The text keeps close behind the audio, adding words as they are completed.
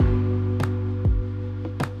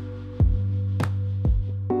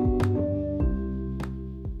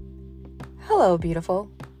Hello, beautiful,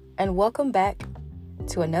 and welcome back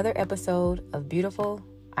to another episode of Beautiful,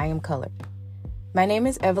 I Am Colored. My name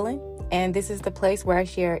is Evelyn, and this is the place where I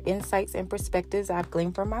share insights and perspectives I've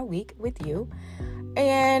gleaned from my week with you.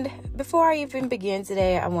 And before I even begin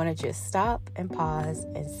today, I want to just stop and pause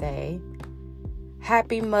and say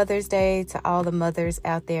Happy Mother's Day to all the mothers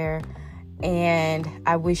out there. And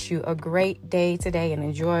I wish you a great day today, an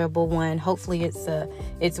enjoyable one. Hopefully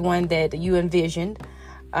it's one that you envisioned.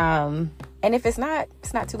 And if it's not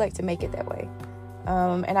too late to make it that way.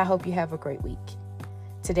 And I hope you have a great week.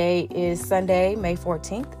 Today is Sunday, May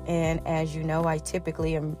 14th. And as you know, I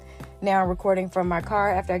typically am now recording from my car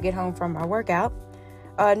after I get home from my workout.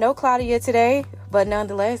 No Claudia today, but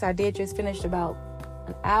nonetheless, I did just finish about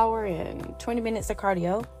an hour and 20 minutes of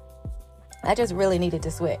cardio. I just really needed to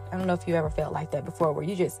sweat. I don't know if you ever felt like that before, where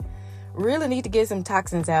you just really need to get some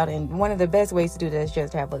toxins out. And one of the best ways to do that is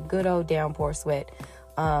just have a good old downpour sweat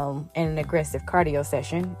and an aggressive cardio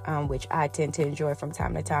session, which I tend to enjoy from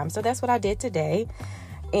time to time. So that's what I did today.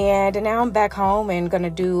 And now I'm back home and going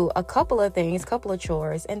to do a couple of things, couple of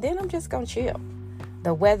chores, and then I'm just going to chill.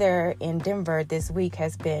 The weather in Denver this week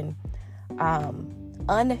has been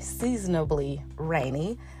unseasonably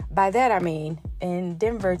rainy. By that, I mean, in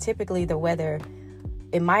Denver, typically the weather,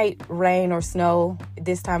 it might rain or snow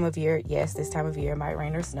this time of year. Yes, this time of year it might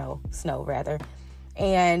rain or snow rather.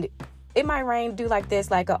 And it might rain, do like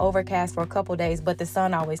this, like an overcast for a couple days, but the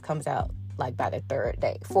sun always comes out like by the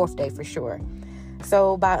fourth day for sure.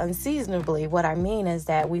 So by unseasonably, what I mean is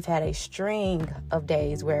that we've had a string of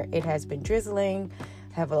days where it has been drizzling,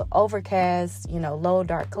 have an overcast, low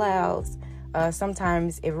dark clouds.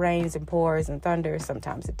 Sometimes it rains and pours and thunders.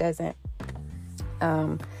 Sometimes it doesn't.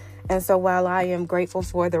 And so while I am grateful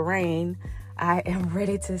for the rain, I am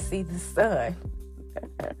ready to see the sun.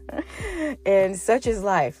 And such is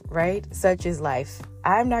life, right? Such is life.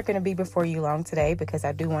 I'm not going to be before you long today because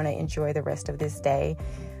I do want to enjoy the rest of this day,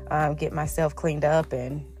 get myself cleaned up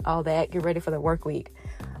and all that, get ready for the work week.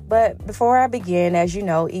 But before I begin, as you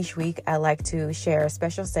know, each week I like to share a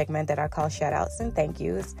special segment that I call shout outs and thank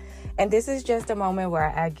yous. And this is just a moment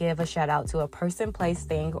where I give a shout out to a person, place,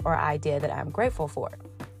 thing, or idea that I'm grateful for.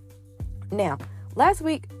 Now, last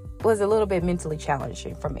week was a little bit mentally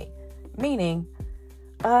challenging for me, meaning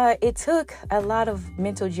it took a lot of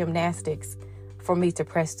mental gymnastics for me to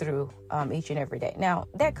press through each and every day. Now,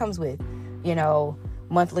 that comes with,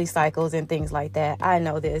 monthly cycles and things like that. I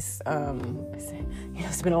know this.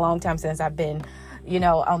 It's been a long time since I've been,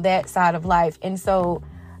 on that side of life. And so,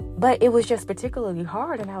 but it was just particularly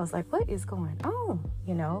hard. And I was like, what is going on?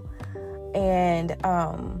 And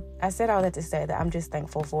I said all that to say that I'm just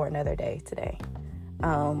thankful for another day today.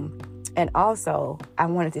 And also, I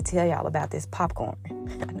wanted to tell y'all about this popcorn.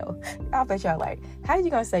 I know, I bet y'all like, how are you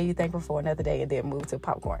going to say you're thankful for another day and then move to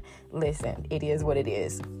popcorn? Listen, it is what it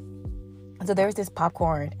is. So there's this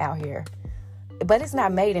popcorn out here, but it's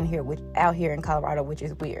not made out here in Colorado, which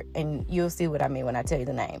is weird. And you'll see what I mean when I tell you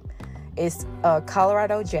the name. It's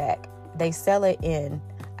Colorado Jack. They sell it in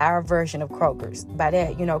our version of Kroger's. By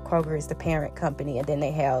that, Kroger is the parent company, and then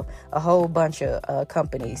they have a whole bunch of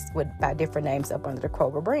companies by different names up under the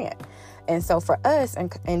Kroger brand. And so for us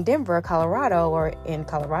in Denver, Colorado, or in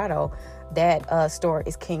Colorado, that store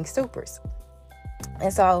is King Soopers.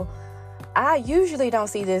 And so I usually don't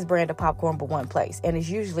see this brand of popcorn but one place, and it's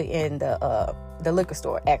usually in the liquor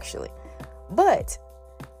store, actually. But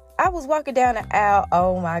I was walking down the aisle.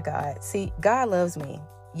 Oh my God. See, God loves me.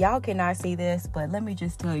 Y'all cannot see this, but let me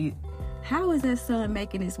just tell you, how is that sun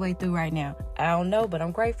making its way through right now? I don't know, but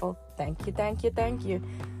I'm grateful. Thank you, thank you, thank you.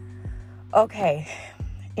 Okay.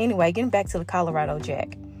 Anyway, getting back to the Colorado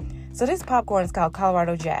Jack. So this popcorn is called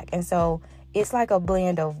Colorado Jack. And so it's like a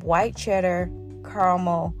blend of white cheddar,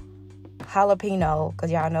 caramel, jalapeno,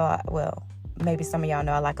 because y'all know, maybe some of y'all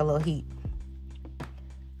know I like a little heat.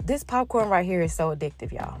 This popcorn right here is so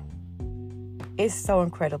addictive, y'all. It's so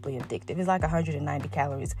incredibly addictive. It's like 190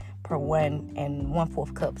 calories per 1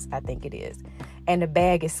 1/4 cups, I think it is. And the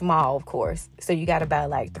bag is small, of course. So you got about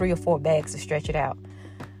like 3 or 4 bags to stretch it out.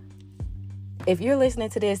 If you're listening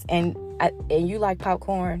to this and you like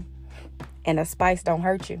popcorn and the spice don't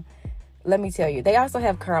hurt you, let me tell you, they also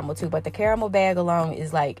have caramel too, but the caramel bag alone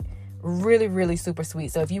is like really, really super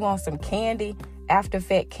sweet. So if you want some candy, after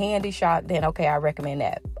effect candy shock, then okay, I recommend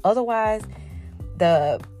that. Otherwise,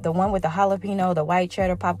 the one with the jalapeno, the white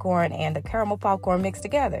cheddar popcorn, and the caramel popcorn mixed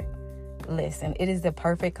together. Listen, it is the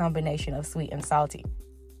perfect combination of sweet and salty.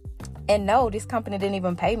 And no, this company didn't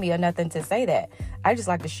even pay me or nothing to say that. I just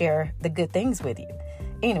like to share the good things with you.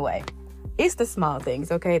 Anyway, it's the small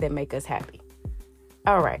things, okay, that make us happy.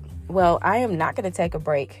 All right. Well, I am not going to take a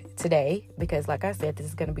break today because, like I said, this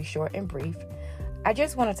is going to be short and brief. I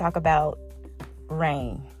just want to talk about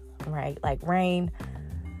rain, right? Like rain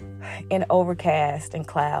and overcast and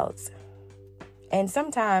clouds. And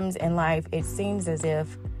sometimes in life, it seems as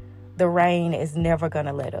if the rain is never going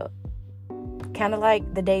to let up. Kind of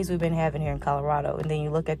like the days we've been having here in Colorado. And then you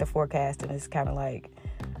look at the forecast and it's kind of like,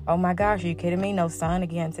 oh my gosh, are you kidding me? No sun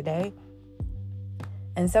again today?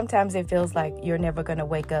 And sometimes it feels like you're never going to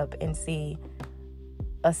wake up and see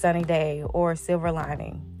a sunny day or a silver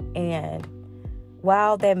lining. And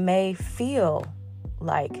while that may feel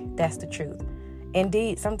like that's the truth,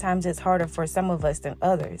 indeed, sometimes it's harder for some of us than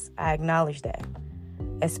others. I acknowledge that.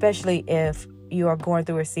 Especially if you are going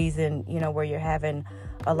through a season, where you're having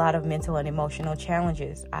a lot of mental and emotional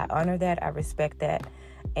challenges. I honor that. I respect that.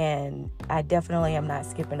 And I definitely am not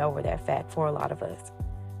skipping over that fact for a lot of us.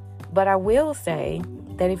 But I will say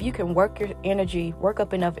that if you can work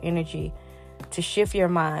up enough energy to shift your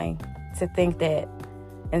mind to think that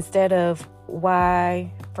instead of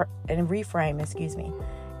reframe,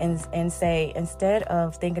 and say, instead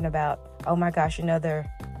of thinking about, oh my gosh, another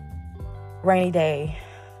rainy day.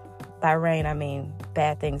 By rain, I mean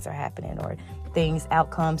bad things are happening, or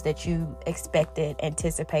outcomes that you expected,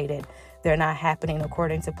 anticipated, they're not happening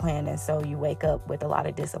according to plan. And so you wake up with a lot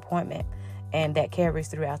of disappointment, and that carries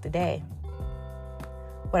throughout the day.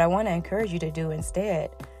 What I want to encourage you to do instead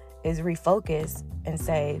is refocus and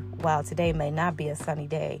say, wow, today may not be a sunny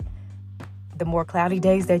day. The more cloudy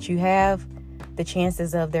days that you have, the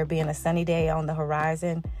chances of there being a sunny day on the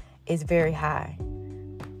horizon is very high.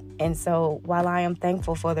 And so while I am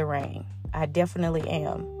thankful for the rain, I definitely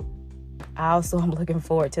am, I also am looking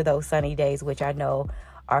forward to those sunny days, which I know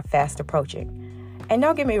are fast approaching. And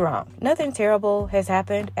don't get me wrong, nothing terrible has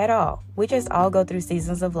happened at all. We just all go through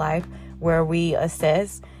seasons of life where we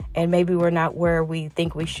assess, and maybe we're not where we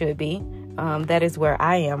think we should be. That is where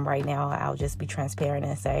I am right now. I'll just be transparent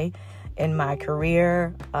and say, in my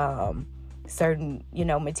career, certain,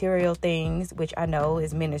 material things, which I know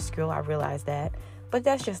is minuscule. I realize that. But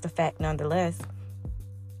that's just a fact nonetheless.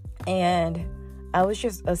 And I was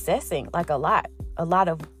just assessing like a lot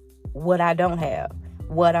of what I don't have,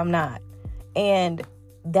 what I'm not. And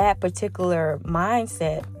that particular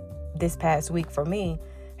mindset this past week for me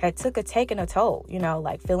had taken a toll,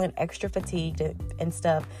 like feeling extra fatigued and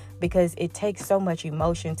stuff, because it takes so much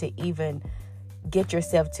emotion to even get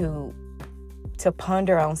yourself to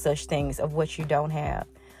ponder on such things of what you don't have.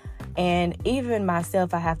 And even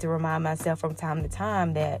myself, I have to remind myself from time to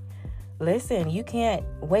time that, listen, you can't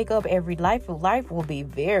wake up life will be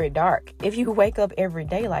very dark if you wake up every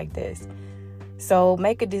day like this. So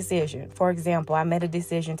make a decision. For example, I made a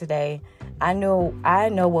decision today. I know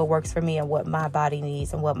what works for me and what my body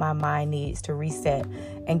needs and what my mind needs to reset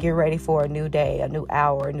and get ready for a new day, a new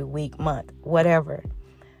hour, a new week, month, whatever.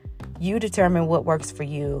 You determine what works for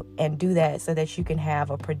you and do that so that you can have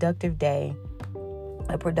a productive day,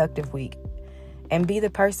 a productive week, and be the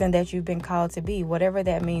person that you've been called to be, whatever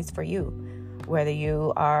that means for you. Whether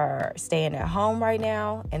you are staying at home right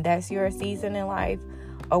now and that's your season in life,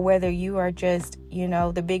 or whether you are just,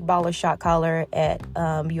 the big baller shot caller at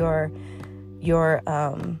your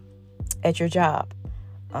job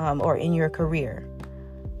or in your career.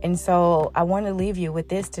 And so I want to leave you with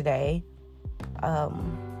this today.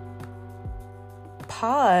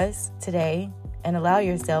 Pause today and allow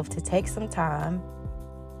yourself to take some time.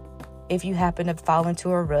 If you happen to fall into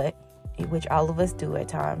a rut, which all of us do at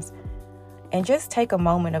times, and just take a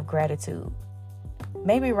moment of gratitude.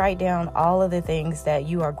 Maybe write down all of the things that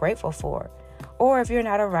you are grateful for. Or if you're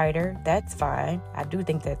not a writer, that's fine. I do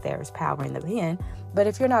think that there is power in the pen. But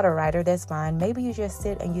if you're not a writer, that's fine. Maybe you just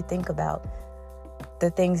sit and you think about the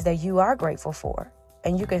things that you are grateful for.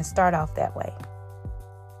 And you can start off that way.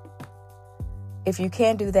 If you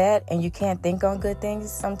can't do that and you can't think on good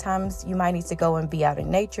things, sometimes you might need to go and be out in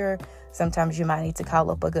nature. Sometimes you might need to call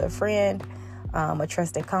up a good friend, a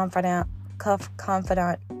trusted confidant.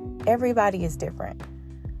 Everybody is different.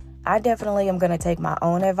 I definitely am going to take my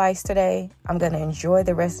own advice today. I'm going to enjoy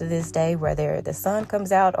the rest of this day, whether the sun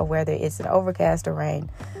comes out or whether it's an overcast or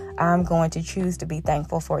rain. I'm going to choose to be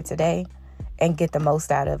thankful for today and get the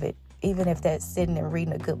most out of it, even if that's sitting and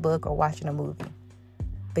reading a good book or watching a movie,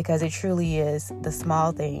 because it truly is the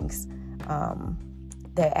small things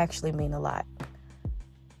that actually mean a lot.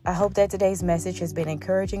 I hope that today's message has been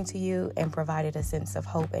encouraging to you and provided a sense of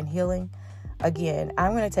hope and healing. Again,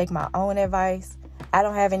 I'm going to take my own advice. I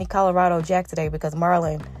don't have any Colorado Jack today because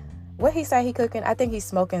Marlon, what he say he cooking? I think he's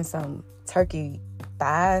smoking some turkey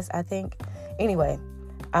thighs, I think. Anyway,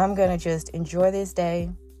 I'm going to just enjoy this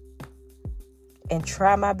day and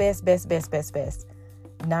try my best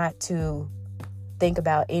not to think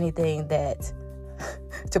about anything that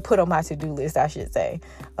to put on my to-do list, I should say,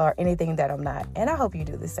 or anything that I'm not. And I hope you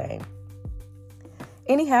do the same.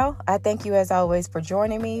 Anyhow, I thank you as always for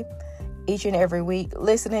joining me each and every week,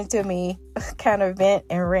 listening to me kind of vent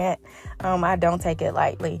and rant. I don't take it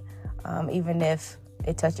lightly. Even if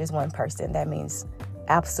it touches one person, that means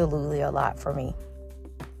absolutely a lot for me.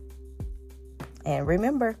 And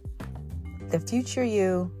remember, the future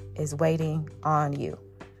you is waiting on you.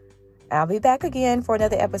 I'll be back again for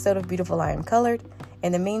another episode of Beautiful I Am Colored.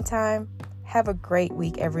 In the meantime, have a great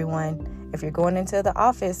week, everyone. If you're going into the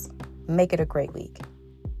office, make it a great week.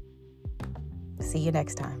 See you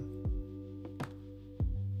next time.